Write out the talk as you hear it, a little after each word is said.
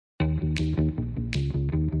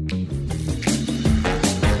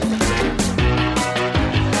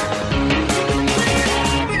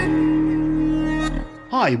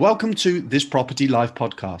Hi, welcome to This Property Live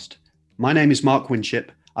podcast. My name is Mark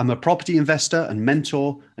Winship. I'm a property investor and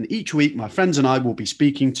mentor, and each week my friends and I will be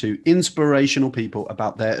speaking to inspirational people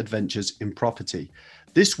about their adventures in property.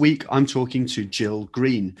 This week I'm talking to Jill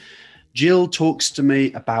Green. Jill talks to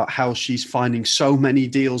me about how she's finding so many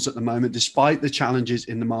deals at the moment, despite the challenges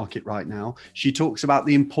in the market right now. She talks about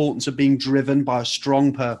the importance of being driven by a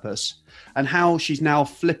strong purpose and how she's now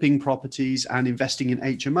flipping properties and investing in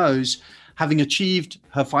HMOs, having achieved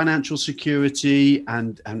her financial security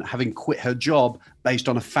and having quit her job based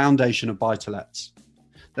on a foundation of buy-to-lets.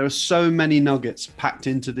 There are so many nuggets packed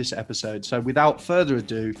into this episode. So without further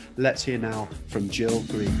ado, let's hear now from Jill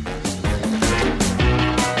Green.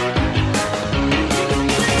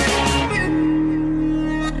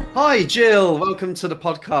 Hi, Jill. Welcome to the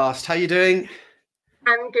podcast. How are you doing?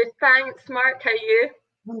 I'm good, thanks, Mark. How are you?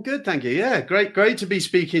 I'm good, thank you. Yeah, great to be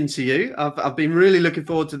speaking to you. I've been really looking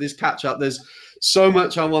forward to this catch up. There's so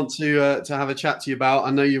much I want to have a chat to you about.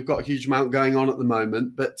 I know you've got a huge amount going on at the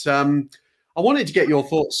moment, but I wanted to get your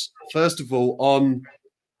thoughts first of all on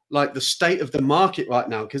like the state of the market right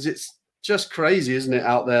now, because it's just crazy, isn't it,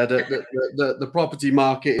 out there? The property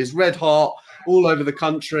market is red hot all over the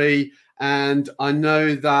country. And I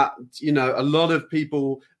know that, you know, a lot of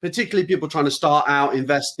people, particularly people trying to start out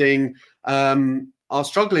investing, are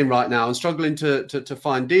struggling right now and struggling to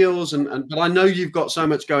find deals. But I know you've got so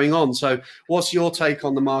much going on. So what's your take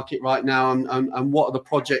on the market right now, and what are the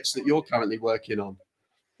projects that you're currently working on?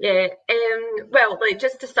 Yeah, well, like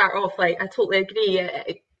just to start off, like I totally agree.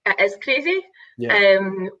 It is crazy. Yeah.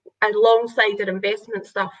 Alongside our investment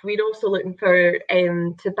stuff, we're also looking for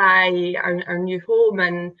to buy our new home,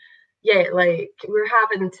 and yeah, like we're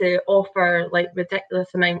having to offer like ridiculous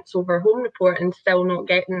amounts over Home Report and still not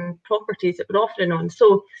getting properties that we're offering on.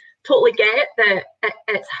 So totally get that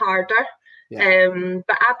it's harder, Yeah.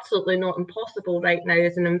 but absolutely not impossible right now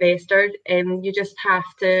as an investor. You just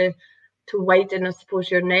have to widen, I suppose,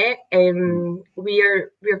 your net. We're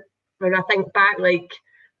when I think back, like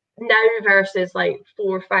now versus like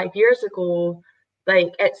 4 or 5 years ago,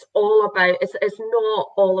 like it's not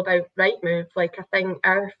all about Rightmove. Like I think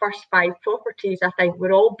our first 5 properties, I think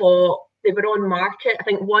were all bought, they were on market. I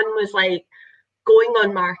think one was like going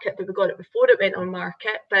on market, but we got it before it went on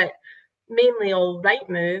market, but mainly all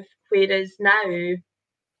Rightmove. Whereas now,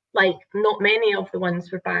 like not many of the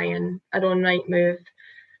ones we're buying are on Rightmove.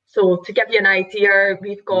 So to give you an idea,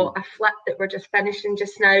 we've got a flip that we're just finishing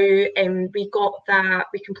just now, and we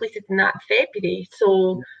completed in that February.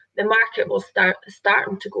 So the market was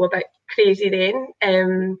starting to go a bit crazy then.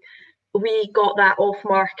 We got that off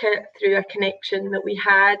market through a connection that we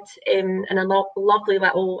had in a lovely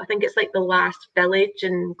little, I think it's like the last village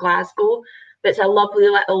in Glasgow. It's a lovely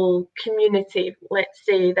little community, let's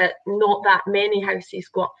say, that not that many houses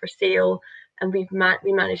go up for sale. And we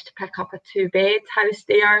managed to pick up a 2-bed house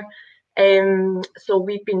there. So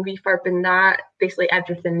we've been refurbing that. Basically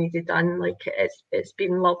everything needed done. Like it's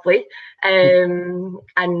been lovely. And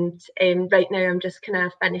right now I'm just kind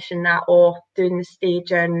of finishing that off, doing the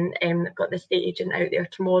staging. I've got the estate agent out there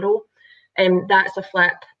tomorrow. That's a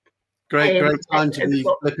flip. Great time to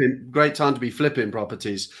be flipping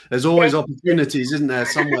properties. There's always opportunities, isn't there,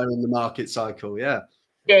 somewhere in the market cycle? Yeah.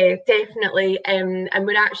 Yeah, definitely. And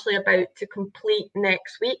we're actually about to complete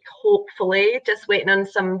next week, hopefully, just waiting on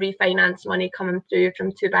some refinance money coming through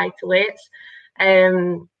from 2 buy-to-lets.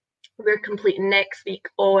 We're completing next week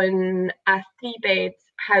on a 3-bed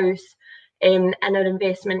house in our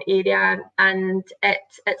investment area, and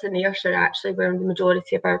it's in Ayrshire actually, where the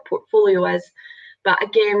majority of our portfolio is. But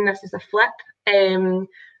again, this is a flip.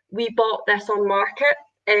 We bought this on market.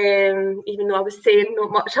 Even though I was saying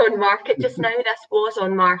not much on market just now, this was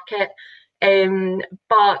on market.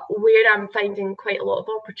 But where I'm finding quite a lot of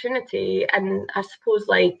opportunity, and I suppose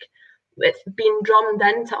like it's been drummed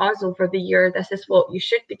into us over the year, this is what you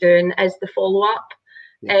should be doing, is the follow-up.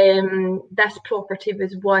 This property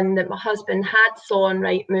was one that my husband had saw on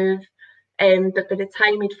Rightmove, but by the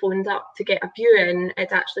time he'd phoned up to get a viewing,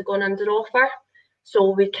 it'd actually gone under offer.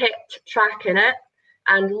 So we kept tracking it.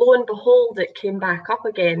 And lo and behold, it came back up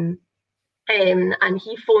again. And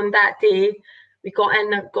he phoned that day. We got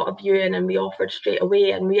in, got a viewing, and we offered straight away.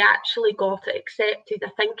 And we actually got it accepted. I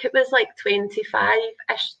think it was like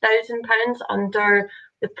 £25,000 under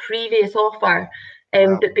the previous offer.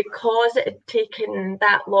 Wow. But because it had taken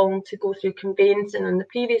that long to go through conveyancing on the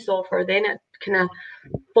previous offer, then it kind of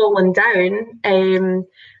fallen down.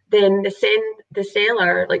 Then the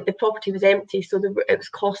seller, like the property was empty, so it was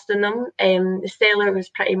costing them. The seller was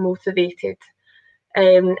pretty motivated,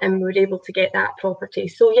 and we were able to get that property.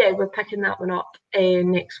 So yeah, we're picking that one up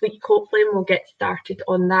next week, hopefully, and we'll get started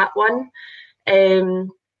on that one.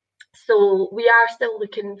 So we are still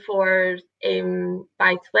looking for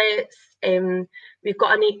buy-to-lets. We've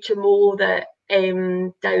got an HMO that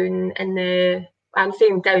down in the, I'm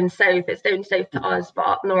saying down south, it's down south to us, but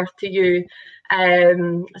up north to you.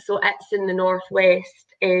 So it's in the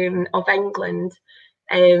northwest of England.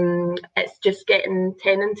 It's just getting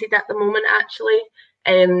tenanted at the moment, actually.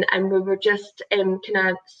 And we were just kind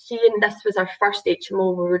of seeing, this was our first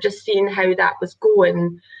HMO, we were just seeing how that was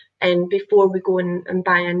going. And before we go and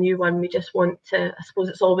buy a new one, we just want to, I suppose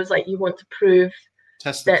it's always like you want to prove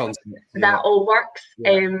test the concept. That all works,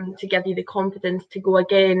 to give you the confidence to go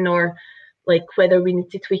again, or like whether we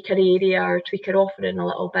need to tweak our area or tweak our offering a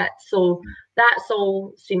little bit. So that's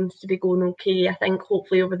all seems to be going okay. I think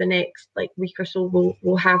hopefully over the next like week or so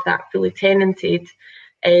we'll have that fully tenanted.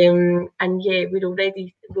 And yeah,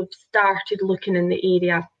 we've started looking in the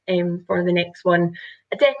area for the next one.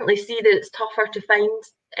 I definitely see that it's tougher to find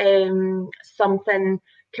something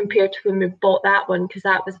compared to when we bought that one, because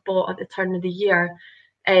that was bought at the turn of the year.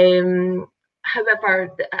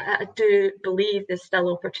 However, I do believe there's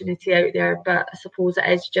still opportunity out there, but I suppose it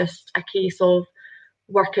is just a case of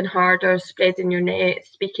working harder, spreading your net,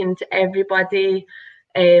 speaking to everybody,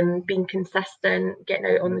 being consistent, getting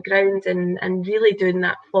out on the ground and really doing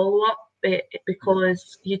that follow-up,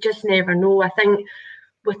 because you just never know. I think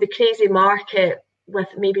with the crazy market, with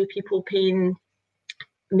maybe people paying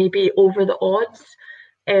maybe over the odds,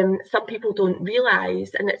 some people don't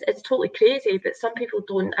realise, and it's totally crazy, but some people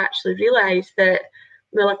don't actually realise that,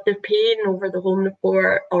 well, if they're paying over the home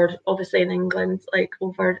report, or obviously in England, like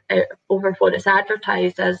over what it's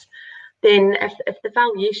advertised as, then if the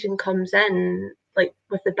valuation comes in, like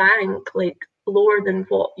with the bank, like lower than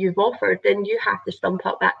what you've offered, then you have to stump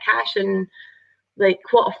up that cash. And like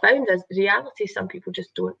what I found is the reality, some people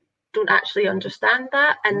just don't actually understand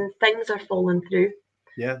that, and things are falling through.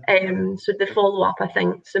 Yeah. So the follow-up, I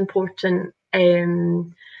think, is important.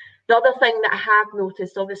 The other thing that I have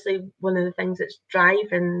noticed, obviously, one of the things that's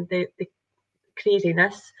driving the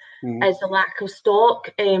craziness is the lack of stock.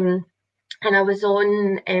 And I was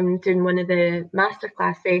on doing one of the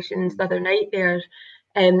masterclass sessions the other night there,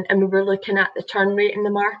 and we were looking at the turn rate in the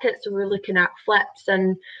market. So we were looking at flips,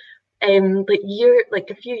 and like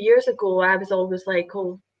a few years ago, I was always like,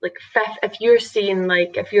 oh, like if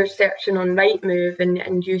you're searching on Rightmove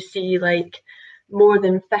and you see like more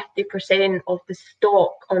than 50% of the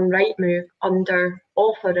stock on Rightmove under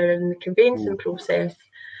offer or in the conveyancing process,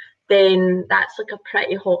 then that's like a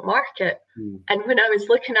pretty hot market. And when I was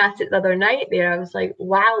looking at it the other night there, I was like,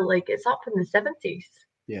 wow, like it's up in the 70s.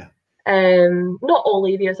 Yeah. Not all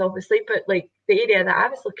areas, obviously, but like the area that I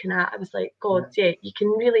was looking at, I was like, God, yeah, you can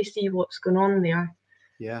really see what's going on there.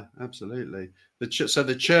 Yeah, absolutely. So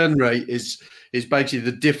the churn rate is basically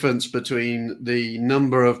the difference between the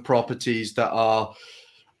number of properties that are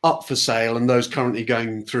up for sale and those currently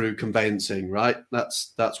going through conveyancing, right?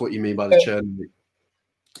 That's what you mean by the churn rate.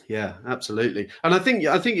 Yeah, absolutely. And I think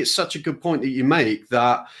it's such a good point that you make,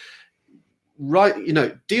 that right,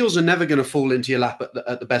 deals are never going to fall into your lap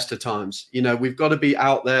at the best of times. We've got to be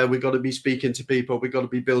out there, we've got to be speaking to people, we've got to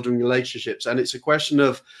be building relationships, and it's a question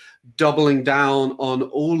of doubling down on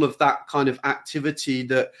all of that kind of activity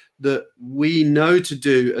that we know to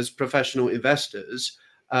do as professional investors.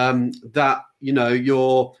 That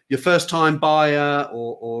your first time buyer,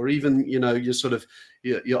 or even your sort of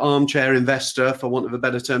your armchair investor, for want of a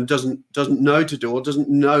better term, doesn't know to do, or doesn't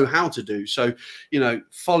know how to do. So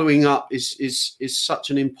following up is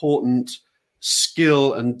such an important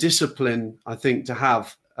skill and discipline, I think, to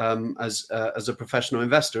have as a professional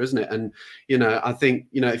investor, isn't it? And I think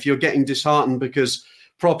if you're getting disheartened because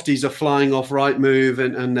properties are flying off Rightmove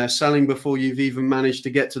and they're selling before you've even managed to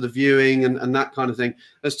get to the viewing and that kind of thing,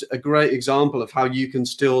 that's a great example of how you can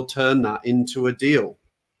still turn that into a deal.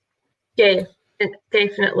 Yeah,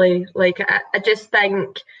 definitely. Like I just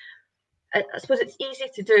think, I suppose it's easy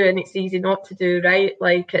to do and it's easy not to do, right?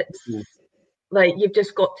 Like it's like you've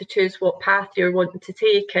just got to choose what path you're wanting to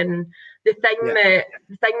take. And the thing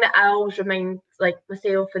that I always remind like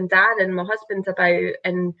myself and Darren, my husband, about,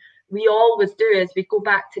 and we always do, is we go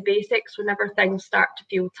back to basics. Whenever things start to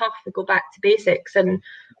feel tough, we go back to basics. And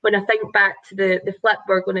when I think back to the flip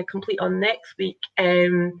we're going to complete on next week,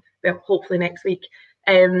 well, hopefully next week,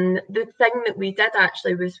 the thing that we did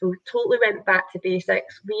actually was we totally went back to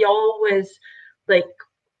basics. We always like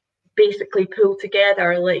basically pull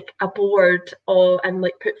together like a board and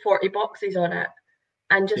like put 40 boxes on it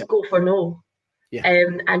and just go for no.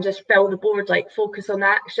 And just fill the board, like focus on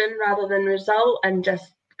action rather than result, and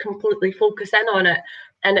just completely focus in on it.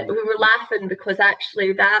 And we were laughing because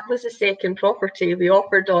actually that was the second property we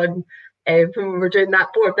offered on when we were doing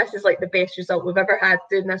that board. This is like the best result we've ever had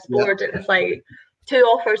doing this board. It was like 2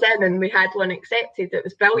 offers in and we had one accepted. It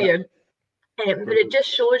was brilliant. But it just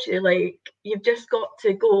shows you, like, you've just got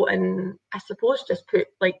to go and, I suppose, just put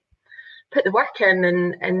the work in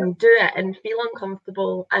and do it and feel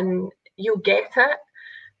uncomfortable, and you'll get it.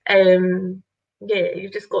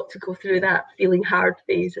 You've just got to go through that feeling hard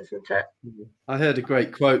phase, isn't it? I heard a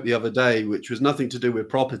great quote the other day, which was nothing to do with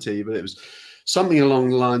property, but it was something along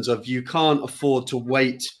the lines of, you can't afford to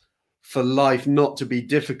wait for life not to be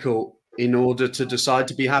difficult in order to decide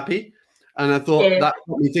to be happy. And I thought that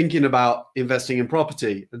got me thinking about investing in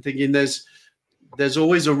property and thinking there's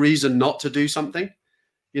always a reason not to do something.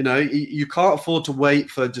 You know, you can't afford to wait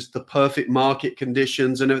for just the perfect market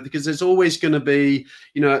conditions and everything, because there's always going to be,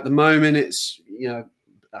 you know, at the moment it's, you know,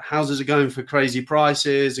 houses are going for crazy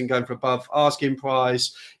prices and going for above asking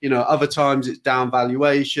price. You know, other times it's down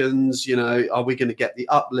valuations. You know, are we going to get the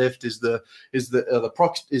uplift? Is the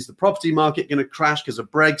property market going to crash because of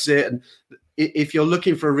Brexit? And if you're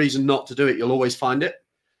looking for a reason not to do it, you'll always find it.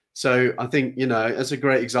 So I think, you know, that's a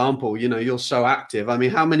great example. You know, you're so active. I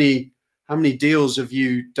mean, how many deals have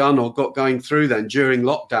you done or got going through then during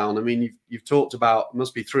lockdown? I mean, you've talked about,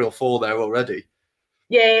 must be 3 or 4 there already.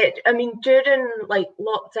 Yeah, I mean, during like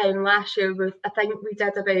lockdown last year, I think we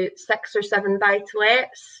did about 6 or 7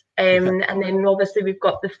 buy-to-lets, and then obviously we've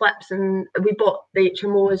got the flips, and we bought the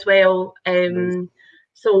HMO as well.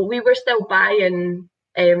 So we were still buying,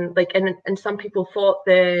 and some people thought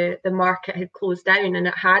the market had closed down, and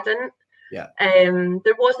it hadn't. Yeah.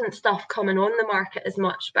 There wasn't stuff coming on the market as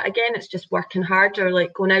much, but again, it's just working harder,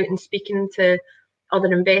 like going out and speaking to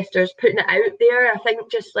other investors, putting it out there. I think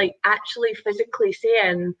just like actually physically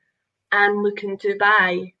saying, I'm looking to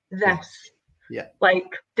buy this. Yeah. Like,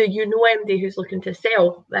 do you know anybody who's looking to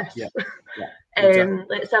sell this? Yeah.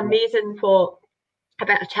 Exactly. It's amazing what a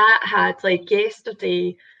bit of chat had. Like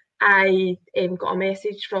yesterday, I got a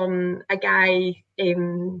message from a guy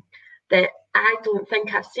that I don't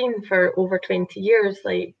think I've seen for over 20 years.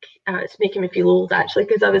 Like, it's making me feel old actually,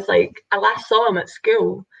 because I was like, I last saw him at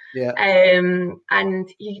school. Yeah. And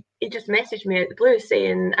he just messaged me out the blue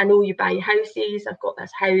saying, I know you buy houses, I've got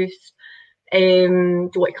this house, do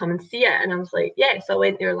you want to come and see it? And I was like, yes. I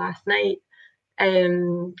went there last night.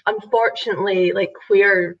 Unfortunately, like,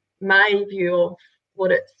 where my view of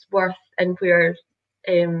what it's worth and where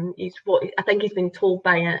I think he's been told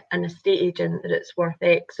by an estate agent that it's worth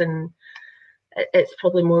X, and it's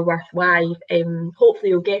probably more worth Y. Hopefully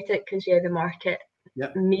you'll get it, because the market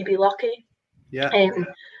may be lucky.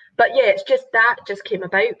 But yeah, it's just that just came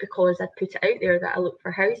about because I put it out there that I look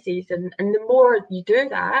for houses, and the more you do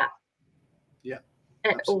that,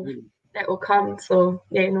 it'll come. So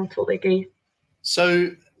yeah, no, totally agree. So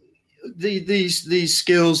these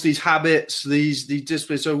skills, these habits, these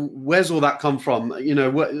disciplines. So where's all that come from? You know,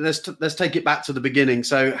 let's take it back to the beginning.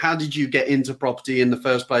 So how did you get into property in the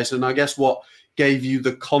first place? And I guess what gave you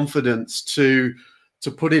the confidence to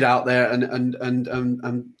put it out there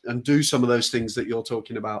and do some of those things that you're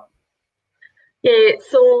talking about? Yeah,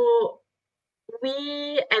 so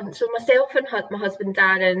so myself and my husband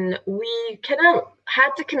Darren, we kind of had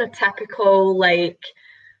the kind of typical, like,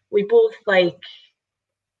 we both like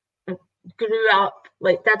grew up,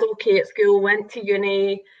 like, did okay at school, went to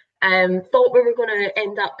uni, thought we were going to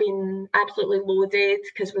end up being absolutely loaded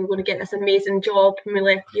because we were going to get this amazing job when we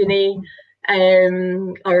left uni.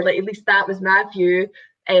 Or like, at least that was my view.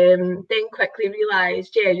 Then quickly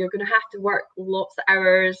realised, you're going to have to work lots of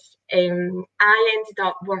hours. I ended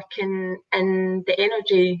up working in the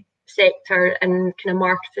energy sector and kind of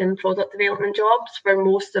marketing, product development jobs for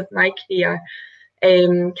most of my career.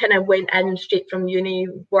 Kind of went in straight from uni,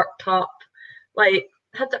 worked up, like,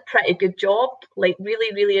 had a pretty good job, like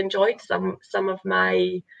really, really enjoyed some of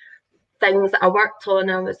my things that I worked on.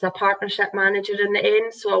 I was a partnership manager in the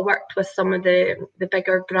end, so I worked with some of the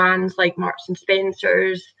bigger brands like Marks and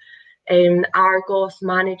Spencer's, Argos,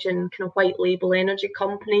 managing kind of white label energy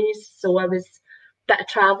companies. So I was a bit of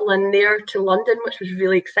traveling there to London, which was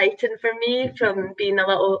really exciting for me, from being a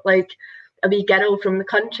little, like, a wee girl from the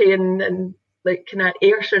country and like kind of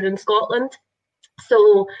Ayrshire in Scotland.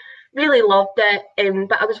 So really loved it.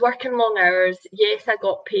 But I was working long hours. Yes, I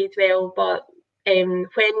got paid well, but when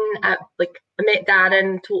I met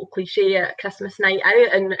Darren, total cliche, at Christmas night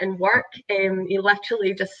out and work, he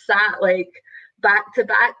literally just sat like back to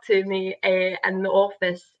back to me in the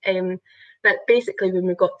office. But basically, when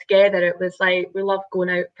we got together, it was like we loved going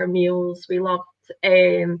out for meals. We loved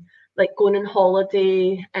like going on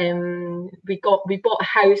holiday. We bought a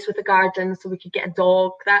house with a garden so we could get a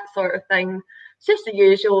dog, that sort of thing. It's just the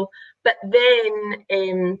usual. But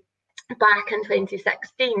then back in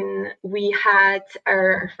 2016, we had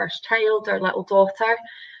our first child, our little daughter,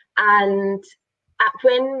 and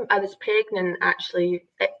when I was pregnant, actually,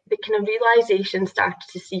 the kind of realisation started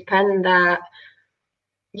to seep in that,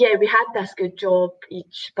 yeah, we had this good job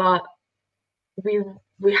each, but we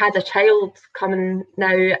had a child coming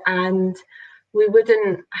now, and we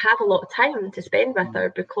wouldn't have a lot of time to spend with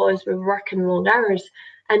her because we were working long hours.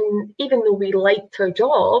 And even though we liked her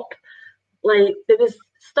job, like there was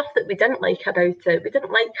stuff that we didn't like about it. We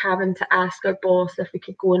didn't like having to ask our boss if we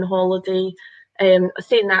could go on holiday.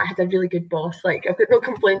 Saying that, I had a really good boss. Like I've got no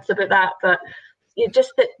complaints about that, but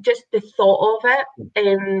just the thought of it.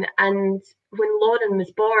 And when Lauren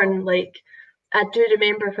was born, like I do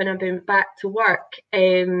remember when I went back to work,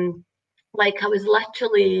 like I was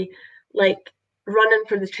literally like running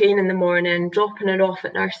for the train in the morning, dropping her off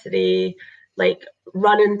at nursery, like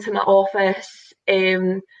running to my office.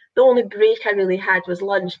 The only break I really had was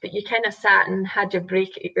lunch, but you kind of sat and had your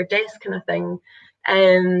break at your desk kind of thing.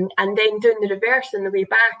 And then doing the reverse on the way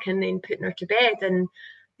back and then putting her to bed. And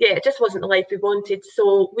yeah, it just wasn't the life we wanted.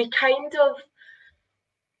 So we kind of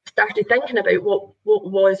started thinking about what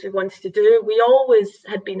was we wanted to do. We always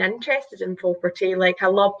had been interested in property. Like I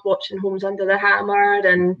loved watching Homes Under the Hammer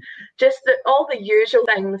and just all the usual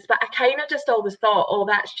things. But I kind of just always thought, oh,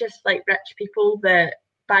 that's just like rich people that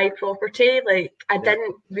buy property. Like I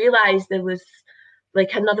didn't realise there was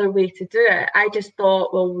like another way to do it. I just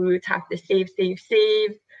thought, well, we would have to save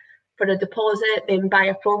for a deposit, then buy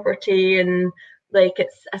a property, and like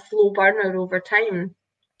it's a slow burner over time.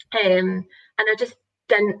 And I just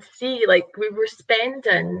didn't see, like we were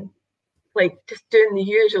spending like just doing the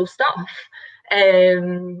usual stuff.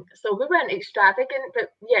 So we weren't extravagant,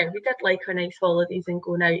 but yeah, we did like our nice holidays and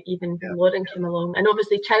going out even when Lauren came along. And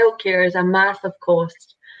obviously childcare is a massive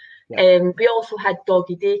cost. We also had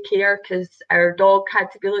doggy daycare because our dog had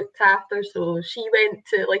to be looked after, so she went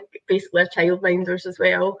to like basically a childminders as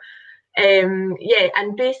well. And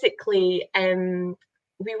basically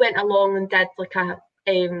we went along and did like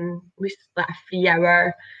we split a 3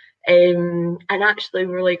 hour, and actually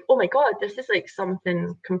we were like, oh my god, this is like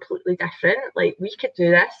something completely different, like we could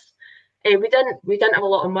do this. We didn't have a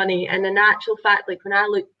lot of money, and in actual fact, like when I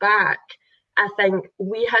look back, I think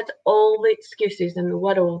we had all the excuses in the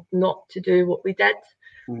world not to do what we did.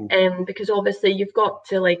 Because obviously you've got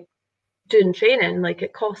to like doing training, like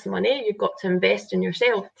it costs money, you've got to invest in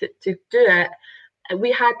yourself to do it. And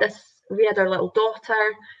we had our little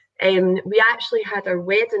daughter, we actually had our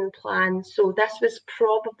wedding plan, so this was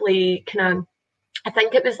probably kind of, I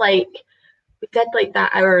think it was like we did like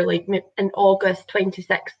that hour like in August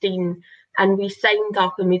 2016, and we signed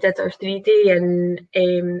up and we did our 3-day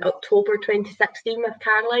in October 2016 with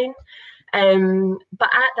Caroline. But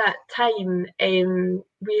at that time,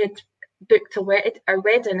 we had booked our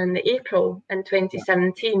wedding in the April in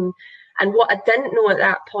 2017. And what I didn't know at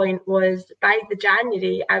that point was by the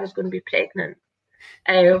January, I was going to be pregnant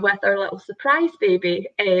with our little surprise baby,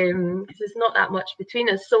 because there's not that much between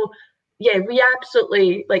us. So yeah, we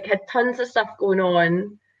absolutely like had tons of stuff going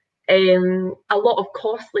on, a lot of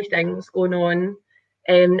costly things going on,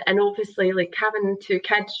 and obviously like having 2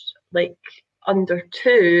 kids like under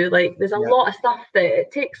 2, like there's a lot of stuff that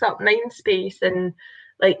it takes up mind space, and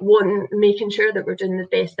like making sure that we're doing the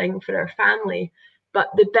best thing for our family.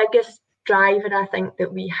 But the biggest driver I think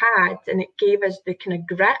that we had, and it gave us the kind of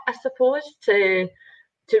grit, I suppose, to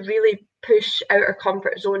really push out our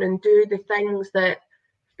comfort zone and do the things that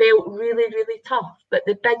felt really, really tough. But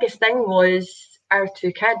the biggest thing was our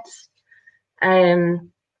 2 kids.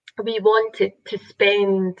 We wanted to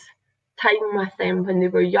spend time with them when they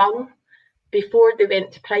were young, before they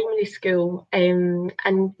went to primary school. And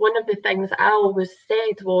one of the things I always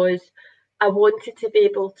said was I wanted to be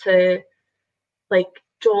able to like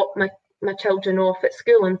drop my children off at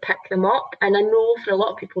school and pick them up. And I know for a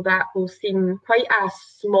lot of people that will seem quite a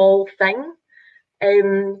small thing,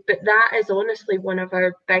 but that is honestly one of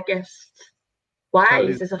our biggest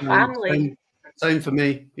whys as a family. Same for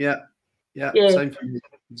me. Yeah, same for me.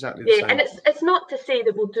 Exactly the same. And it's not to say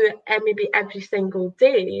that we'll do it maybe every single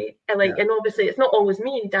day, and obviously it's not always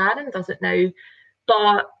me. Darren does it now,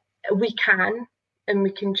 but we can, and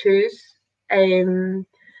we can choose. And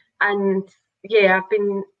I've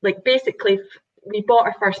been like, basically we bought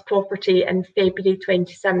our first property in February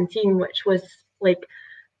 2017, which was like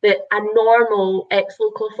a normal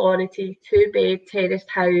ex-local authority 2-bed terraced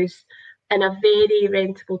house in a very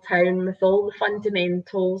rentable town with all the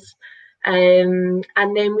fundamentals. And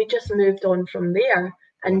then we just moved on from there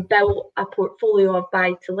and built a portfolio of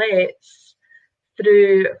buy-to-lets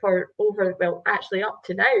actually up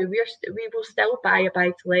to now. We will still buy a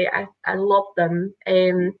buy-to-let. I love them.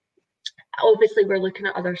 obviously we're looking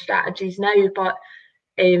at other strategies now, but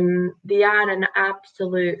they are an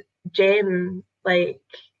absolute gem, like,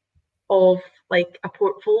 of like a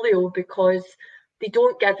portfolio, because they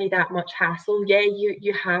don't give you that much hassle. Yeah,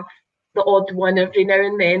 you have the odd one every now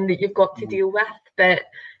and then that you've got to deal with, but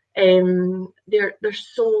they're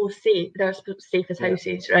so safe. They're safe as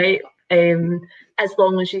houses, right? As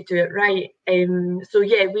long as you do it right. So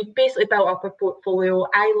yeah, we basically built up a portfolio.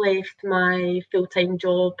 I left my full-time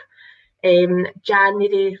job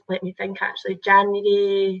January, let me think, actually,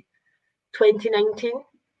 January 2019.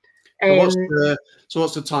 So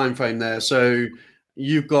what's the time frame there? So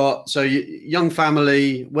you've got young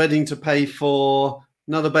family, wedding to pay for,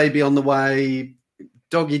 another baby on the way,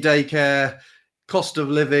 doggy daycare, cost of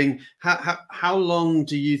living. How long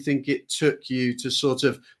do you think it took you to sort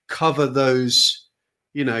of cover those?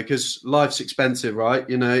 You know, because life's expensive, right?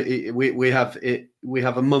 You know, we have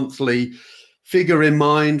a monthly figure in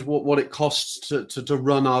mind, what it costs to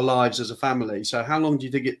run our lives as a family. So how long do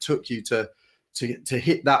you think it took you to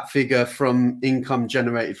hit that figure from income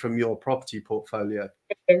generated from your property portfolio?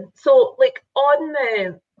 So like on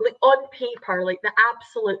paper, like the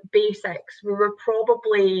absolute basics, we were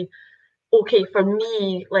probably okay for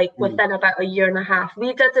me, like within about a year and a half.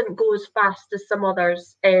 We didn't go as fast as some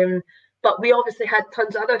others, but we obviously had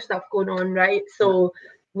tons of other stuff going on, right? So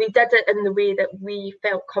we did it in the way that we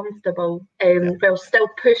felt comfortable, while still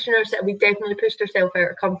pushing ourselves. We definitely pushed ourselves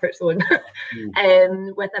out of comfort zone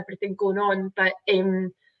with everything going on. But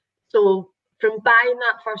so from buying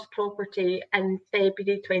that first property in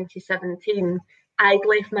February 2017, I'd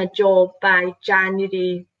left my job by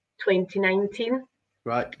January 2019.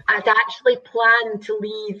 Right. I'd actually planned to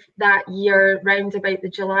leave that year round about the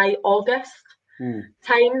July, August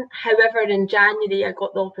time. However, in January, I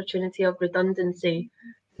got the opportunity of redundancy.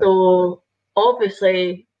 So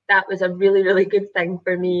obviously that was a really, really good thing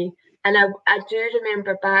for me. And I do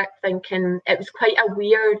remember back thinking it was quite a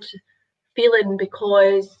weird feeling,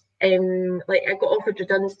 because like I got offered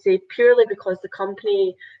redundancy purely because the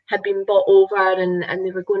company had been bought over and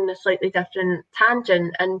they were going in a slightly different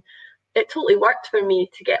tangent. And it totally worked for me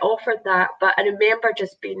to get offered that, but I remember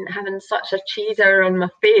just having such a cheeser on my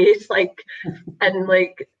face, like, and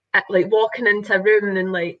like walking into a room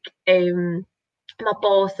and like my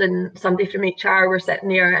boss and somebody from HR were sitting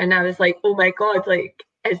there, and I was like, oh my god, like,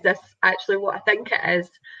 is this actually what I think it is?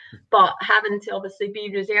 But having to obviously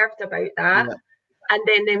be reserved about that. Yeah. And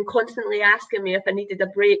then them constantly asking me if I needed a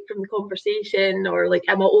break from the conversation, or like,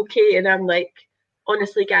 am I okay? And I'm like,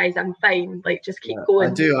 honestly, guys, I'm fine. Like, just keep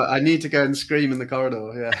going. I do. I need to go and scream in the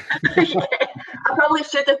corridor. Yeah. Yeah. I probably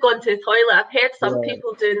should have gone to the toilet. I've heard some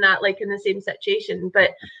people doing that, like in the same situation.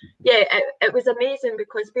 But yeah, it was amazing,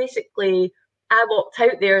 because basically I walked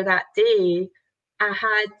out there that day. I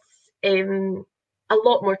had a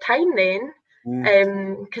lot more time then.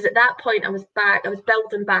 Because at that point I was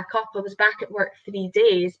building back up. I was back at work 3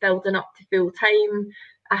 days, building up to full time.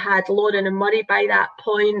 I had Lauren and Murray by that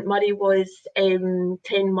point. Murray was 10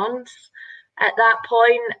 months at that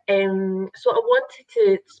point. So I wanted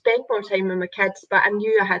to spend more time with my kids, but I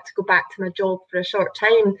knew I had to go back to my job for a short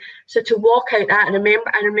time. So to walk out that, and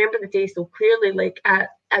I remember the day so clearly. Like I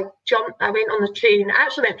went on the train. I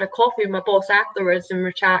actually went for a coffee with my boss afterwards, and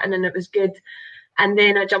we're chatting, and it was good. And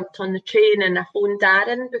then I jumped on the train and I phoned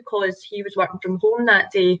Darren, because he was working from home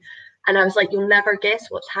that day. And I was like, you'll never guess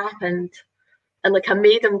what's happened. And like, I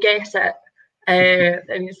made him guess it.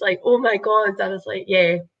 And he's like, oh my God. I was like,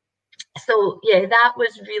 yeah. So yeah, that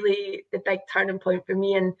was really the big turning point for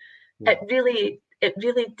me. And it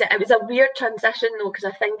was a weird transition though, because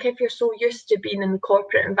I think if you're so used to being in the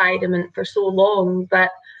corporate environment for so long,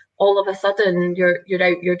 that all of a sudden you're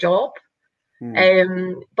out your job.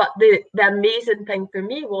 But the amazing thing for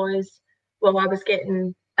me was, well, I was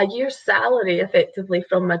getting a year's salary effectively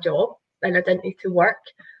from my job, and I didn't need to work.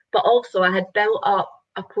 But also I had built up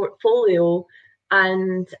a portfolio,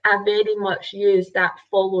 and I very much used that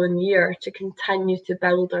following year to continue to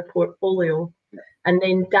build our portfolio. And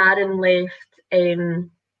then Darren left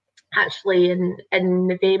actually in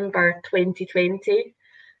November 2020.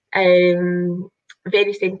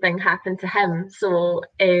 Very same thing happened to him. So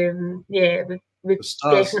yeah, we've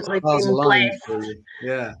definitely been blessed.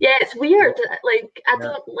 Yeah, it's weird. Like I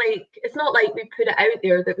don't like. It's not like we put it out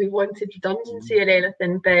there that we wanted redundancy or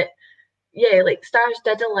anything, but yeah, like stars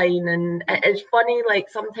did align. And it's funny, like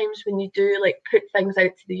sometimes when you do like put things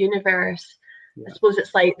out to the universe, I suppose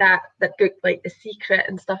it's like that book, like The Secret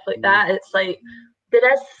and stuff like that. It's like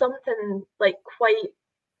there is something like quite,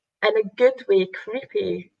 in a good way,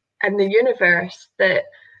 creepy in the universe, that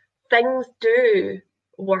things do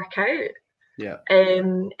work out.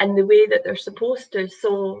 in the way that they're supposed to.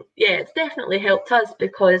 So yeah, it's definitely helped us,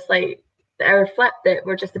 because like our flip that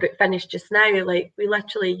we're just about finished just now, like we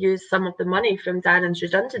literally used some of the money from Darren's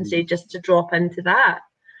redundancy just to drop into that.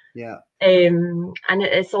 Yeah. And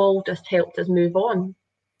it's all just helped us move on.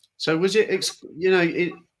 So was it,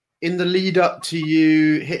 in the lead up to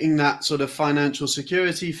you hitting that sort of financial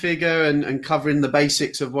security figure and covering the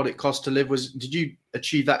basics of what it cost to live, did you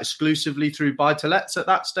achieve that exclusively through buy-to-lets at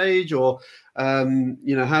that stage, or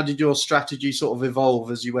how did your strategy sort of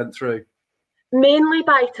evolve as you went through? Mainly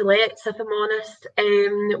buy-to-lets, if I'm honest.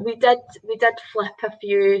 We did flip a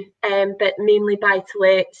few, but mainly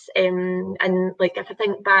buy-to-lets. And like if I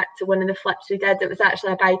think back to one of the flips we did, it was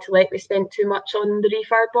actually a buy-to-let we spent too much on the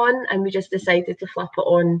refurb on, and we just decided to flip it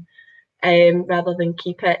on rather than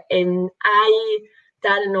keep it.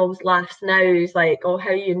 Darren always laughs now. He's like, "Oh,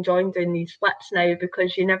 how are you enjoying doing these flips now?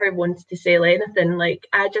 Because you never wanted to sell anything." Like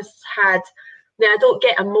I just had. Now I don't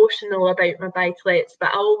get emotional about my buy-to-lets,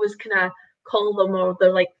 but I always kind of call them, or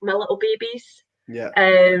they're like my little babies. Yeah.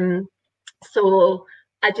 So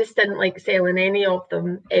I just didn't like selling any of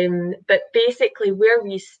them. But basically where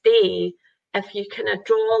we stay, if you kind of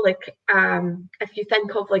draw like if you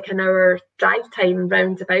think of like an hour drive time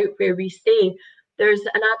round about where we stay, there's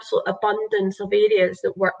an absolute abundance of areas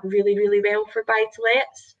that work really, really well for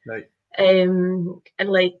buy-to-lets. Right. And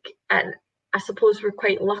I suppose we're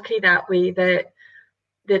quite lucky that way, that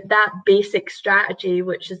basic strategy,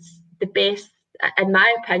 which is the best, in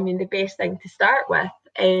my opinion, the best thing to start with,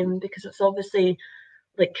 because it's obviously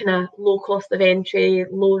like kind of low cost of entry,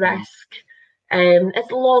 low risk,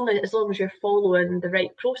 as long as you're following the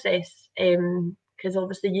right process, because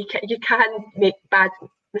obviously you can make bad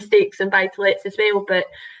mistakes in buy-to-lets as well, but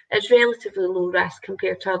it's relatively low risk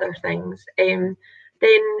compared to other things. Then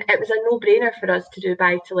it was a no-brainer for us to do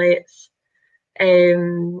buy-to-lets,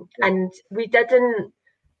 and we didn't.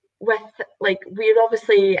 We're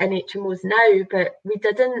obviously in HMOs now, but we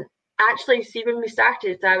didn't actually see when we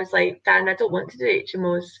started. I was like, Dan, I don't want to do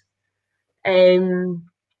HMOs.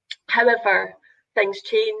 However, things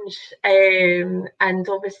change, and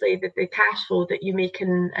obviously the cash flow that you make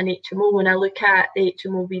in an HMO. When I look at the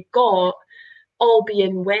HMO we've got, all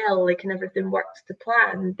being well, like, and everything works to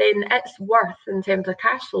plan, then it's worth, in terms of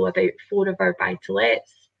cash flow, about 4 of our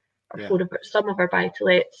buy-to-lets, or some of our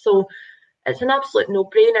buy-to-lets. So it's an absolute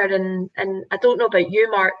no-brainer. And I don't know about you,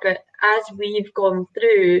 Mark, but as we've gone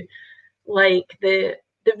through, like the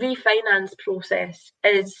refinance process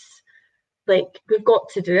is like, we've got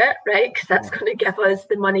to do it, right? Because that's going to give us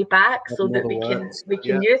the money back so that we can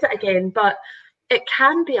use it again. But it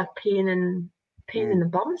can be a pain in the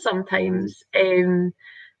bum sometimes. And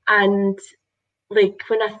like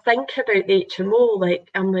when I think about the HMO, like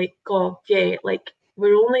I'm like, God, yeah, like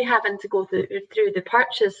we're only having to go through the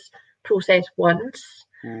purchase process once,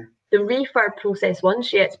 the refurb process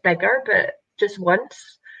once, yeah, it's bigger, but just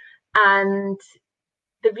once, and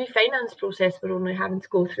the refinance process we're only having to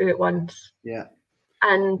go through it onse. Yeah.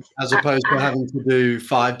 And as opposed to having to do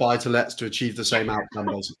 5 buy-to-lets to achieve the same outcome,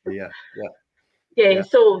 basically.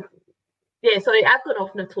 So sorry, I've gone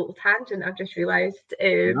off on a total tangent, I've just realised.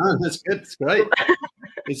 No, that's good, it's great.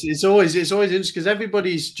 It's always interesting because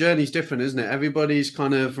everybody's journey is different, isn't it? Everybody's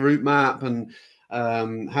kind of route map and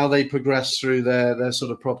how they progress through their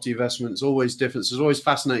sort of property investment is always different. So it's always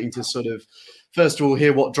fascinating to sort of, first of all,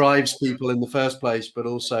 hear what drives people in the first place, but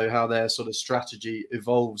also how their sort of strategy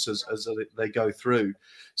evolves as they go through.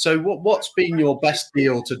 So what's been your best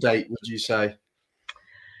deal to date, would you say?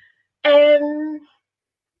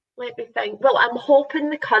 Let me think. Well, I'm hoping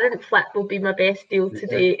the current flip will be my best deal to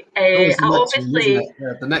date.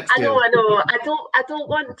 The next deal. I know. I don't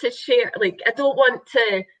want to share. Like, I don't want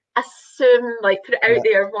to assume, like, put it out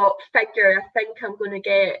there what figure I think I'm going to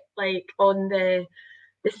get, like, on the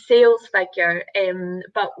sales figure.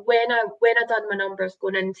 But when I done my numbers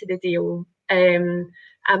going into the deal, I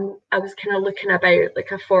was kind of looking about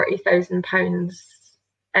like a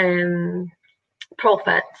 £40,000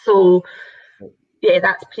 profit. So yeah,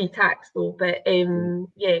 that's pre-tax though, but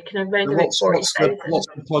yeah, kind of round about 40,000. What's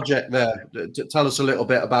the project there? Tell us a little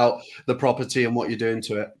bit about the property and what you're doing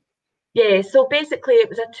to it. Yeah, so basically it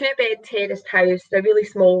was a 2-bed terraced house, a really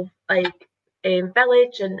small like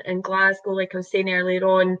village in Glasgow. Like I was saying earlier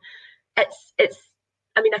on, it's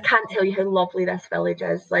I mean, I can't tell you how lovely this village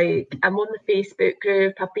is. Like, I'm on the Facebook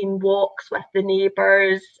group, I've been walks with the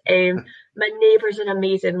neighbours. My neighbours are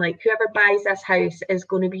amazing. Like, whoever buys this house is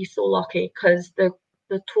going to be so lucky because they're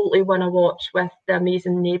totally one to watch with the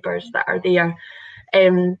amazing neighbours that are there.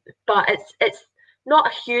 But it's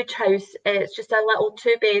not a huge house. It's just a little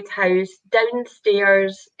 2-bed house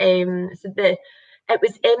downstairs. So it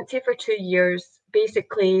was empty for 2 years.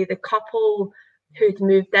 Basically, the couple who'd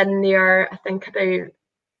moved in there, I think about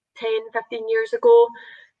 10-15 years ago,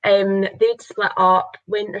 they'd split up,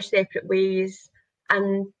 went their separate ways,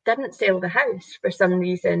 and didn't sell the house for some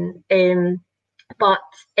reason. But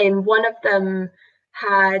one of them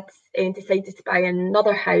had decided to buy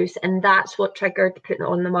another house, and that's what triggered putting it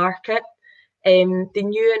on the market. They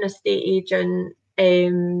knew an estate agent,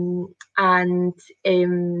 and I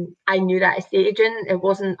knew that estate agent. It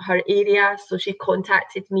wasn't her area, so she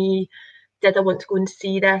contacted me. Did I want to go and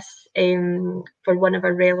see this for one of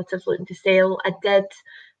our relatives looking to sell? I did.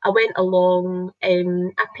 I went along. I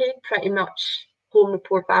paid pretty much home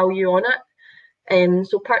report value on it.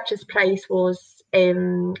 So purchase price was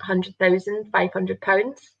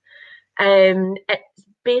 £100,500. It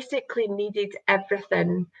basically needed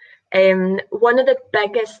everything. One of the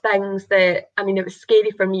biggest things that, I mean, it was scary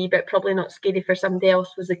for me, but probably not scary for somebody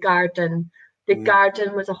else, was the garden. The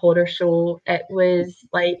garden was a horror show. It was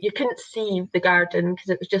like, you couldn't see the garden because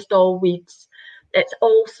it was just all weeds. It's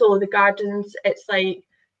also the gardens, it's like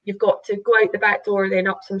you've got to go out the back door, then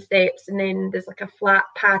up some steps, and then there's like a flat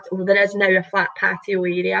patio. Well, there is now a flat patio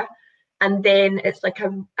area, and then it's like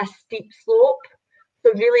a steep slope.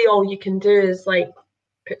 So really all you can do is like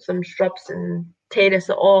put some shrubs and terrace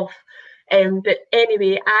it off. But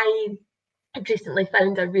anyway, I had recently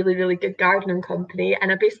found a really, really good gardening company,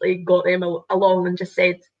 and I basically got them along and just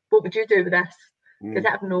said, what would you do with this? Because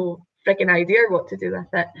I have no frigging idea what to do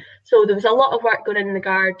with it. So there was a lot of work going in the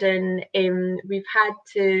garden. We've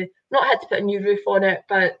not had to put a new roof on it,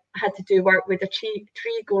 but had to do work with a tree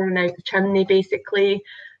going out the chimney, basically.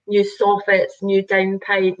 New soffits, new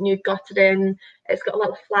downpipe, new guttering. It's got a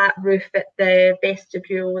little flat roof at the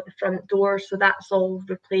vestibule at the front door, so that's all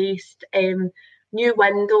replaced. New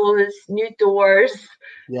windows, new doors.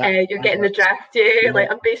 You're getting the drift,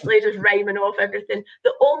 Like, I'm basically just rhyming off everything.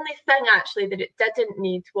 The only thing actually that it didn't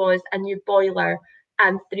need was a new boiler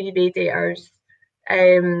and 3 radiators.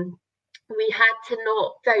 We had to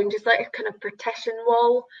knock down just like a kind of partition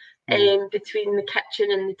wall between the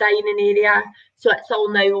kitchen and the dining area. So it's all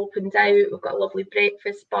now opened out. We've got a lovely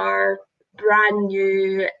breakfast bar, brand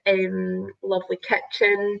new, lovely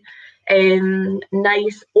kitchen.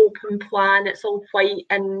 Nice open plan. It's all white,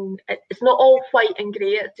 and it's not all white and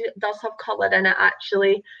grey. It does have colour in it,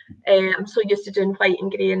 actually. I'm so used to doing white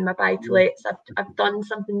and grey in my buy-to-lets. I've done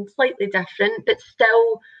something slightly different, but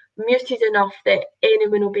still muted enough that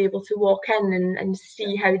anyone will be able to walk in and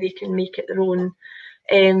see how they can make it their own.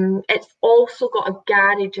 It's also got a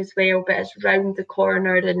garage as well, but it's round the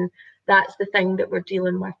corner, and that's the thing that we're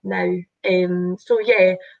dealing with now. So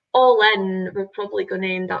yeah, all in, we're probably going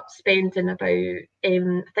to end up spending about, I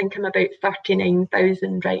think I'm about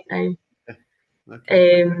 39,000 right now.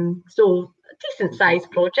 Okay. So decent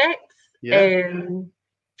sized projects.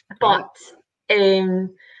 But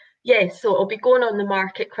yeah, so it'll be going on the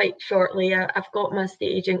market quite shortly. I've got my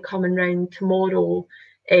estate agent coming round tomorrow.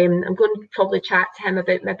 I'm going to probably chat to him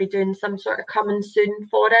about maybe doing some sort of coming soon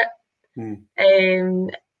for it.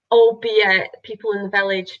 Albeit people in the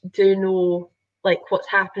village do know like what's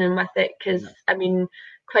happening with it, because I mean,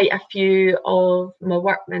 quite a few of my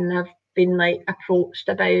workmen have been like approached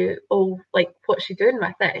about, like, what's she doing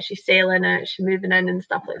with it? Is she selling it? Is she moving in and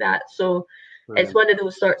stuff like that? So it's one of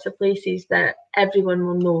those sorts of places that everyone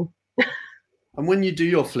will know. And when you do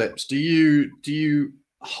your flips, do you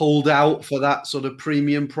hold out for that sort of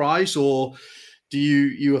premium price, or do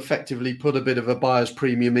you effectively put a bit of a buyer's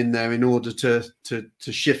premium in there in order to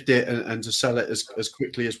shift it and to sell it as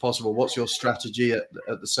quickly as possible? What's your strategy at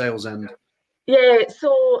the sales end? Yeah,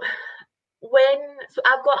 so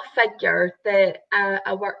I've got a figure that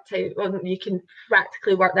I worked out. Well, you can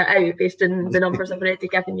practically work that out based on the numbers I've already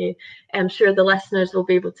given you. I'm sure the listeners will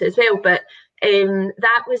be able to as well. But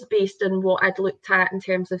that was based on what I'd looked at in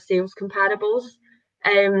terms of sales comparables.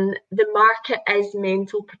 The market is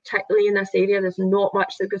mental, particularly in this area. There's not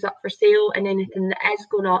much that goes up for sale, and anything that is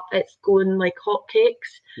going up, it's going like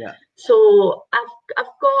hotcakes. Yeah. So I've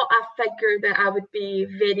got a figure that I would be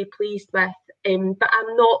very pleased with, but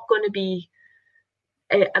I'm not going to be.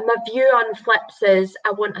 My view on flips is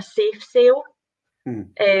I want a safe sale.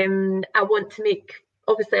 I want to make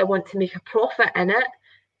a profit in it.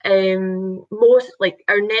 Most, like,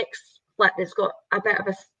 our next flip that's got a bit of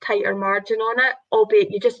a tighter margin on it,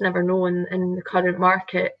 albeit you just never know in the current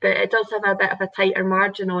market, but it does have a bit of a tighter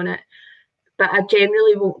margin on it. But I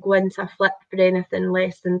generally won't go into a flip for anything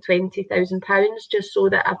less than £20,000, just so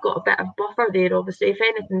that I've got a bit of buffer there. Obviously, if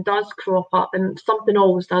anything does crop up, and something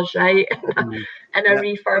always does, right? And a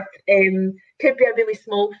refurb could be a really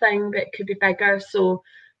small thing, but it could be bigger. So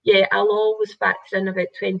yeah, I'll always factor in about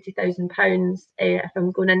 £20,000 if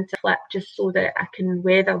I'm going into flip, just so that I can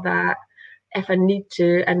weather that if I need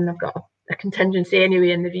to, and I've got a contingency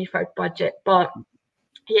anyway in the refurb budget. But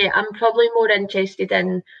yeah, I'm probably more interested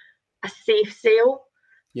in a safe sale.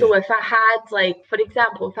 So if I had, like, for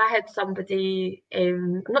example, if I had somebody,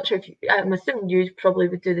 I'm not sure if I'm assuming you probably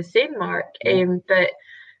would do the same, Mark, but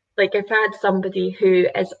like if I had somebody who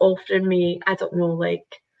is offering me, I don't know,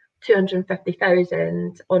 like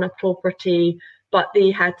 250,000 on a property, but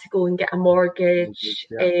they had to go and get a mortgage,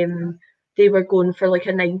 they were going for like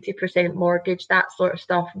a 90% mortgage, that sort of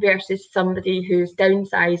stuff, versus somebody who's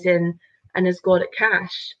downsizing and has got it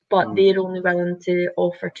cash, but they're only willing to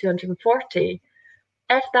offer 240.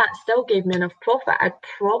 If that still gave me enough profit, I'd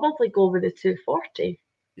probably go with the 240.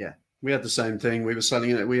 Yeah, we had the same thing. We were selling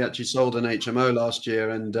it. We actually sold an HMO last year,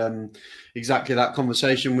 and exactly that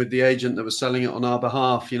conversation with the agent that was selling it on our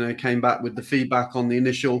behalf, you know, came back with the feedback on the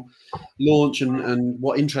initial launch and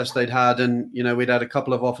what interest they'd had. And, you know, we'd had a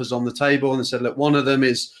couple of offers on the table, and they said, look, one of them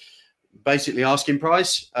is basically asking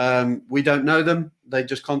price. We don't know them. They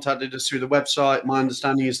just contacted us through the website. My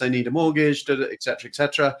understanding is they need a mortgage, et cetera, et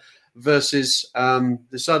cetera. Versus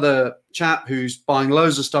this other chap who's buying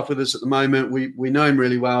loads of stuff with us at the moment. We know him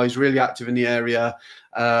really well. He's really active in the area,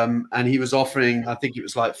 and he was offering, I think it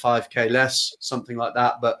was like 5k less, something like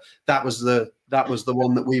that. But that was the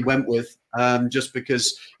one that we went with, just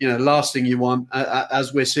because, you know, the last thing you want,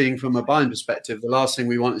 as we're seeing from a buying perspective, the last thing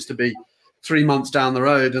we want is to be 3 months down the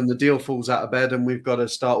road and the deal falls out of bed and we've got to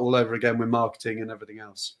start all over again with marketing and everything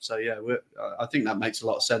else. So yeah, I think that makes a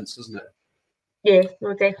lot of sense, doesn't it? Yes,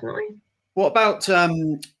 no, definitely. What about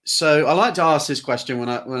so I like to ask this question when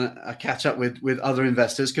I catch up with other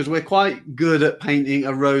investors, because we're quite good at painting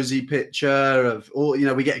a rosy picture of all, you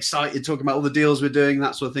know, we get excited talking about all the deals we're doing,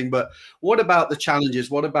 that sort of thing. But what about the challenges?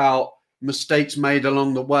 What about mistakes made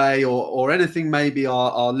along the way, or anything maybe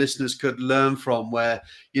our listeners could learn from, where,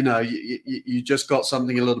 you know, you just got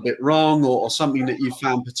something a little bit wrong, or something that you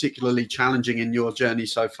found particularly challenging in your journey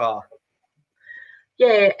so far?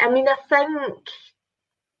 Yeah, I mean, I think,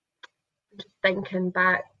 thinking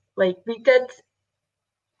back, like we did,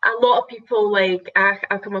 a lot of people, like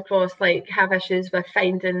I come across, like have issues with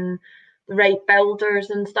finding the right builders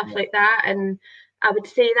and stuff like that. And I would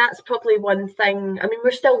say that's probably one thing. I mean,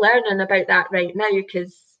 we're still learning about that right now,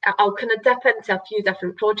 because I'll kind of dip into a few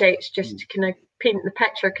different projects just to kind of paint the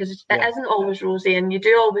picture, because it isn't always rosy, and you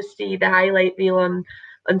do always see the highlight reel on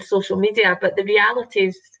social media, but the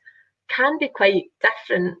realities can be quite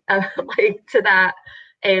different, like to that.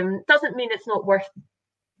 Doesn't mean it's not worth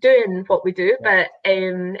doing what we do, but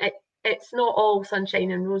it's not all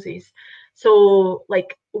sunshine and roses. So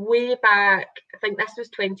like way back, I think this was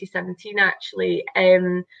 2017 actually,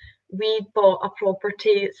 we bought a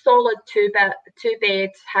property, solid two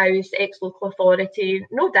bed house, ex-local authority,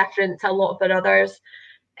 no different to a lot of our others.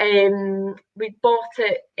 We bought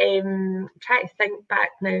it, trying to think back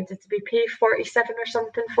now, did we pay 47 or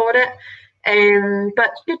something for it?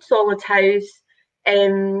 But good solid house.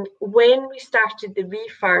 When we started the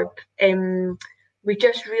refurb, we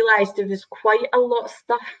just realised there was quite a lot of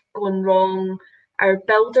stuff going wrong. Our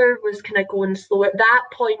builder was kind of going slow. At that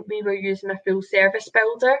point, we were using a full service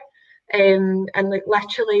builder, and like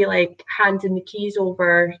literally like handing the keys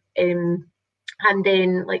over, and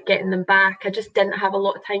then like getting them back. I just didn't have a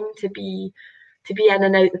lot of time to be in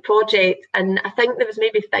and out the project, and I think there was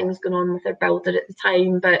maybe things going on with our builder at the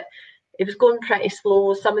time, but it was going pretty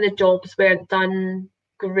slow. Some of the jobs weren't done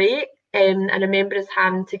great, and I remember us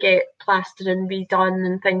having to get plastering redone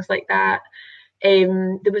and things like that. There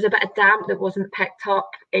was a bit of damp that wasn't picked up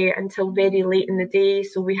until very late in the day,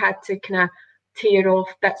 so we had to kind of tear off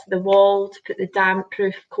bits of the wall to put the damp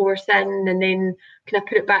proof course in, and then kind of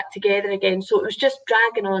put it back together again. So it was just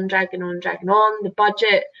dragging on. The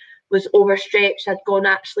budget was overstretched. I'd gone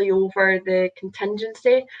actually over the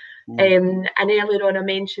contingency. And earlier on I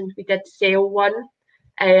mentioned we did sell one,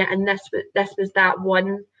 and this was that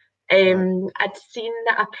one. I'd seen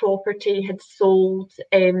that a property had sold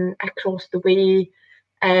across the way,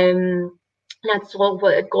 and I'd saw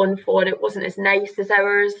what it had gone for. It wasn't as nice as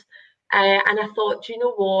ours. And I thought, you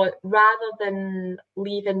know what, rather than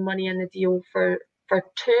leaving money in the deal for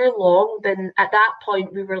too long, then at that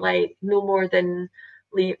point we were like no more than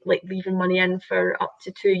leaving money in for up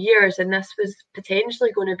to 2 years, and this was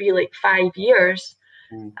potentially going to be like 5 years.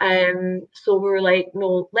 So we were like,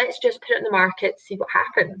 no, let's just put it in the market, see what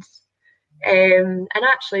happens. And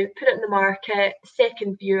actually put it in the market,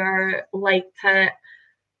 second viewer liked it,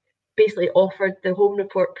 basically offered the home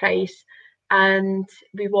report price, and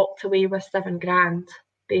we walked away with 7 grand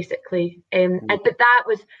basically. But that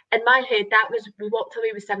was, in my head, we walked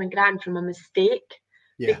away with £7,000 from a mistake,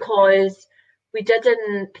 because we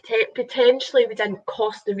didn't, potentially we didn't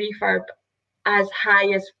cost the refurb as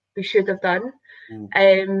high as we should have done.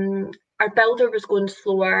 Our builder was going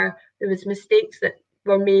slower. There was mistakes that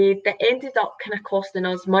were made that ended up kind of costing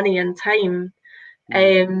us money and time.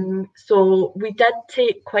 So we did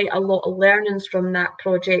take quite a lot of learnings from that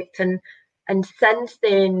project, and since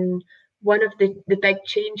then, one of the big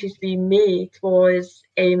changes we made was,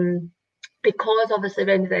 because obviously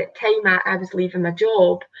around that time I was leaving my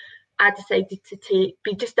job, I decided to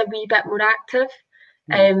be just a wee bit more active.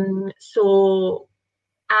 So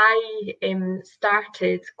I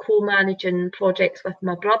started co-managing projects with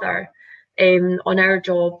my brother on our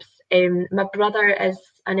jobs. My brother is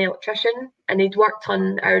an electrician, and he'd worked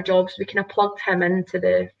on our jobs. We kind of plugged him into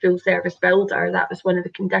the full service builder. That was one of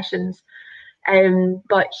the conditions.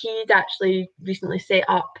 But he'd actually recently set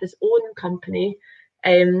up his own company.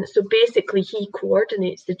 So basically he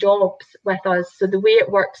coordinates the jobs with us. So the way it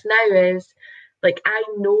works now is, like, I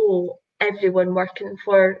know everyone working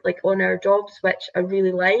for, like, on our jobs, which I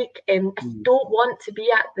really like. I don't want to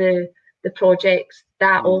be at the projects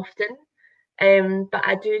that often, but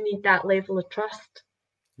I do need that level of trust.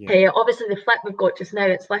 Obviously the flip we've got just now,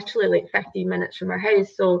 it's literally like 15 minutes from our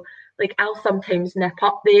house, so like I'll sometimes nip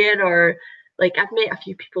up there, or like I've met a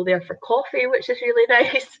few people there for coffee, which is really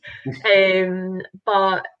nice.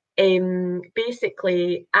 But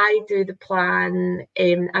basically I do the plan.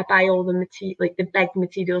 I buy all the like the big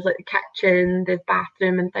materials, like the kitchen, the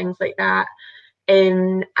bathroom and things like that.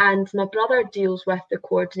 And my brother deals with the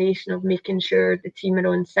coordination of making sure the team are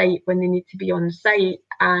on site when they need to be on site,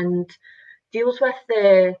 and deals with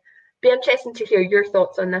be interesting to hear your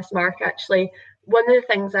thoughts on this, Mark. Actually, one of the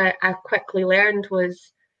things I quickly learned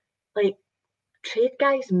was, like, trade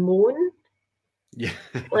guys moan.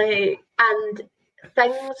 Like, and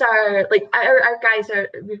things are like, our guys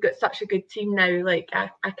we've got such a good team now. Like, I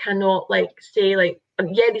cannot like say, like,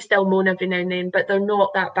 they still moan every now and then, but they're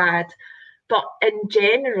not that bad. But in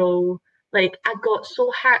general, like, I got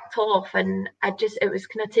so hacked off, and it was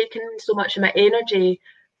kind of taking so much of my energy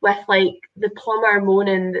with, like, the plumber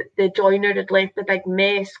moaning that the joiner had left a big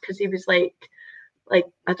mess because he was like,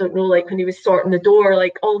 I don't know, like when he was sorting the door,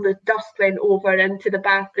 like all the dust went over into the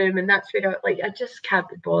bathroom, and that's where I just can't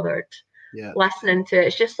be bothered listening to it.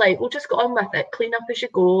 It's just like, we'll just go on with it, clean up as you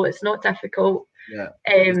go. It's not difficult.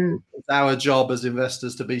 It's our job as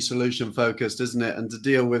investors to be solution focused, isn't it, and to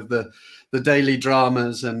deal with the daily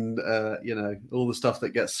dramas and all the stuff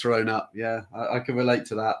that gets thrown up. I can relate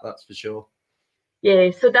to that, that's for sure.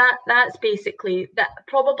 So that's basically that.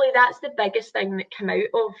 Probably that's the biggest thing that came out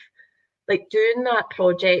of, like, doing that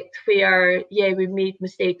project, where we made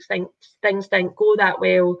mistakes, things didn't go that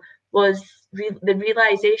well, was the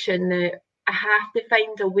realization that I have to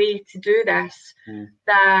find a way to do this.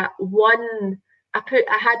 That one, I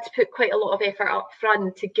had to put quite a lot of effort up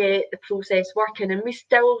front to get the process working, and we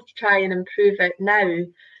still try and improve it now.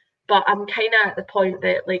 But I'm kind of at the point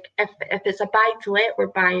that, like, if it's a buy to let we're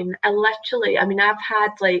buying, I've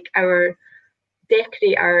had, like, our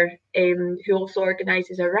decorator, who also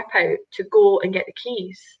organises a rip out, to go and get the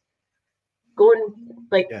keys, go and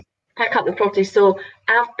pick up the property. So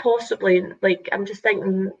I've possibly, like, I'm just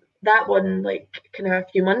thinking that one, like, kind of a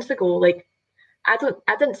few months ago, like, I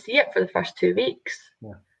didn't see it for the first 2 weeks.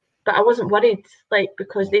 But I wasn't worried, like,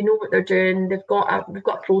 because they know what they're doing. We've got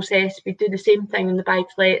a process. We do the same thing in the buy to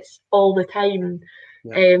lets all the time.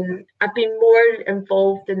 I've been more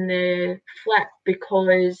involved in the flip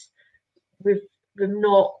because we've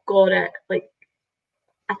not got it. Like,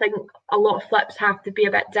 I think a lot of flips have to be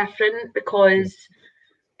a bit different because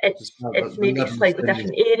it's maybe slightly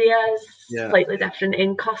different areas, slightly different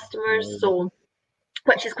end customers. So,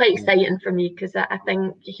 which is quite exciting for me, because I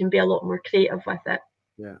think you can be a lot more creative with it.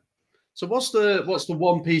 So what's the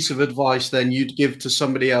one piece of advice then you'd give to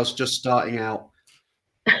somebody else just starting out?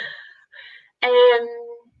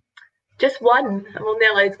 Just one. I'm only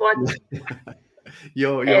allowed one.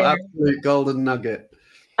 your absolute golden nugget.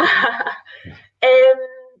 The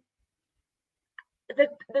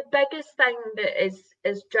biggest thing that is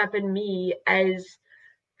driven me is,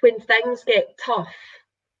 when things get tough,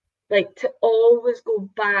 like, to always go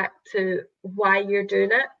back to why you're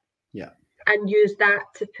doing it. And use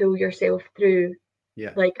that to pull yourself through.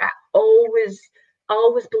 Like, I always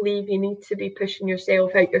believe you need to be pushing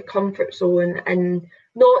yourself out your comfort zone, and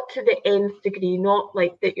not to the nth degree, not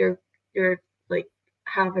like that you're like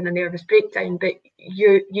having a nervous breakdown, but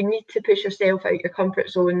you need to push yourself out your comfort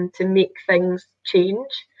zone to make things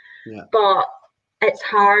change. But it's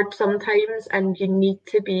hard sometimes, and you need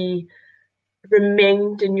to be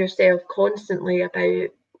reminding yourself constantly about,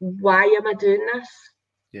 why am I doing this?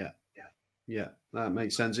 Yeah, that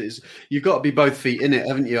makes sense. You've got to be both feet in it,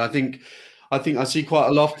 haven't you? I think I see quite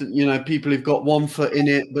a lot, people who've got one foot in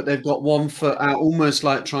it, but they've got one foot out, almost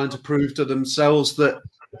like trying to prove to themselves that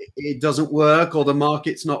it doesn't work or the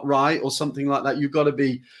market's not right or something like that. You've got to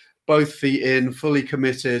be both feet in, fully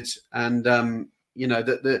committed. And,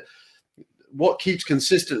 what keeps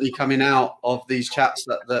consistently coming out of these chats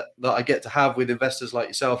that I get to have with investors like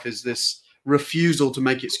yourself is this refusal to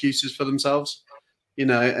make excuses for themselves.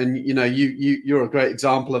 You're a great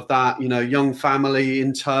example of that. Young family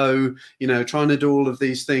in tow, trying to do all of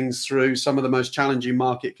these things through some of the most challenging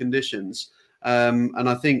market conditions. And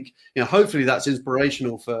I think, hopefully that's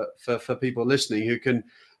inspirational for people listening who can,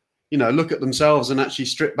 look at themselves and actually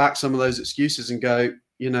strip back some of those excuses and go,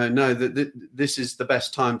 no, this is the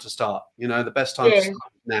best time to start. The best time to start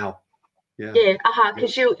now. Yeah.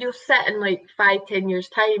 Because you'll sit in like 5-10 years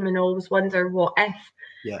time and always wonder what if.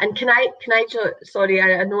 Yeah. And can I just, sorry,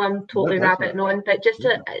 I know I'm totally rabbiting on, but just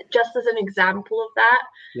as an example of that,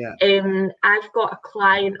 I've got a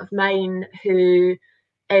client of mine who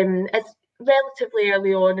is relatively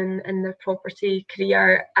early on in their property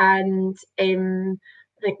career, and I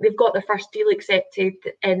think they've got their first deal accepted,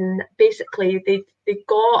 and basically they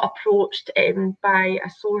got approached by a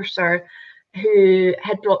sourcer who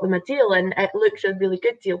had brought them a deal, and it looked a really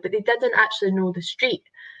good deal, but they didn't actually know the street.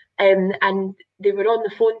 And they were on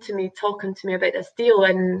the phone to me, talking to me about this deal,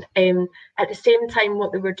 and at the same time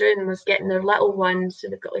what they were doing was getting their little ones, so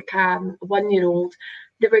they've got like a 1-year-old,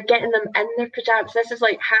 they were getting them in their pajamas. This is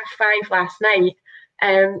like 5:30 last night.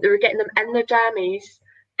 They were getting them in their jammies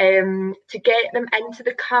to get them into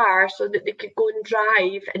the car so that they could go and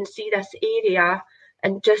drive and see this area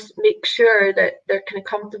and just make sure that they're kind of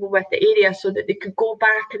comfortable with the area, so that they could go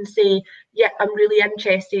back and say, yeah, I'm really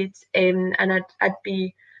interested, and I'd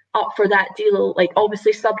be up for that deal, like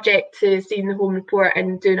obviously subject to seeing the home report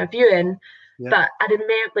and doing a viewing. Yeah. But I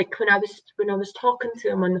remember, like, when I was talking to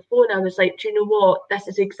him on the phone, I was like, do you know what? This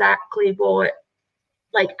is exactly what,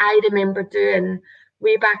 like, I remember doing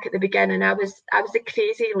way back at the beginning. I was a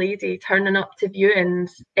crazy lady turning up to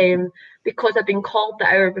viewings because I've been called the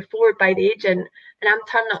hour before by the agent, and I'm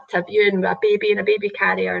turning up to a viewing with a baby and a baby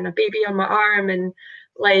carrier and a baby on my arm, and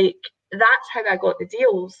like, that's how I got the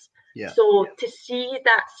deals. Yeah. So to see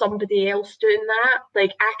that somebody else doing that,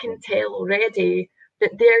 like, I can tell already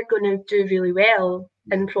that they're going to do really well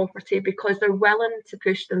in property, because they're willing to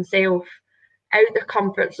push themselves out their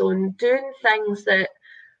comfort zone, doing things that,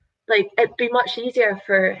 like, it'd be much easier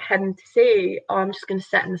for him to say, oh, I'm just going to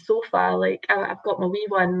sit on the sofa, like, I've got my wee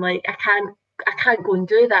one, like, I can't go and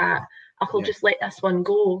do that, I'll just let this one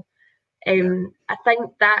go. I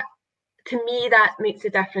think that, to me, that makes a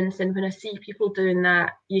difference. And when I see people doing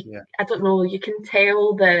that, I don't know, you can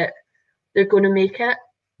tell that they're going to make it.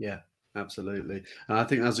 Yeah, absolutely. And I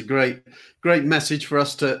think that's a great message for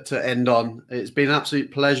us to end on. It's been an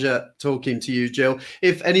absolute pleasure talking to you, Jill.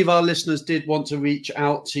 If any of our listeners did want to reach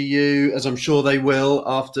out to you, as I'm sure they will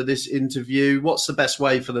after this interview, what's the best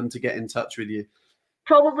way for them to get in touch with you?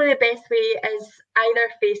 Probably the best way is either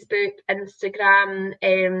Facebook, Instagram.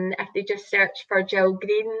 If they just search for Jill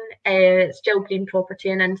Green, it's Jill Green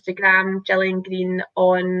Property on Instagram, Gillian Green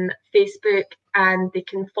on Facebook, and they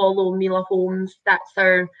can follow Mila Homes. That's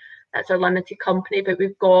our limited company, but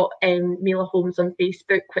we've got Mila Homes on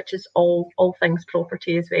Facebook, which is all things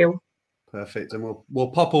property as well. Perfect. And we'll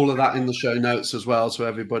pop all of that in the show notes as well, so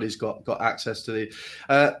everybody's got access to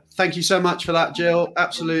the. Thank you so much for that, Jill.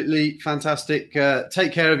 Absolutely fantastic.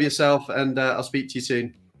 Take care of yourself, and I'll speak to you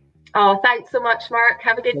soon. Oh, thanks so much, Mark.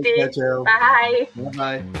 Have a good day. Care, Jill. Bye.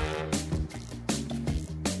 Bye.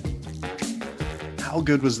 How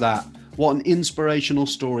good was that? What an inspirational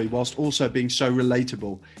story, whilst also being so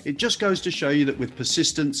relatable. It just goes to show you that with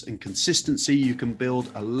persistence and consistency, you can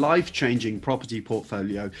build a life-changing property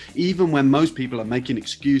portfolio, even when most people are making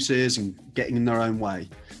excuses and getting in their own way.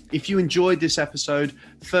 If you enjoyed this episode,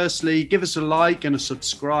 firstly, give us a like and a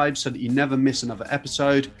subscribe so that you never miss another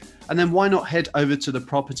episode. And then why not head over to the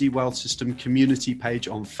Property Wealth System community page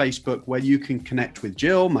on Facebook, where you can connect with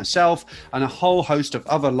Jill, myself, and a whole host of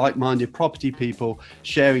other like-minded property people,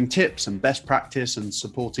 sharing tips and best practice and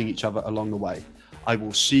supporting each other along the way. I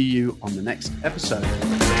will see you on the next episode.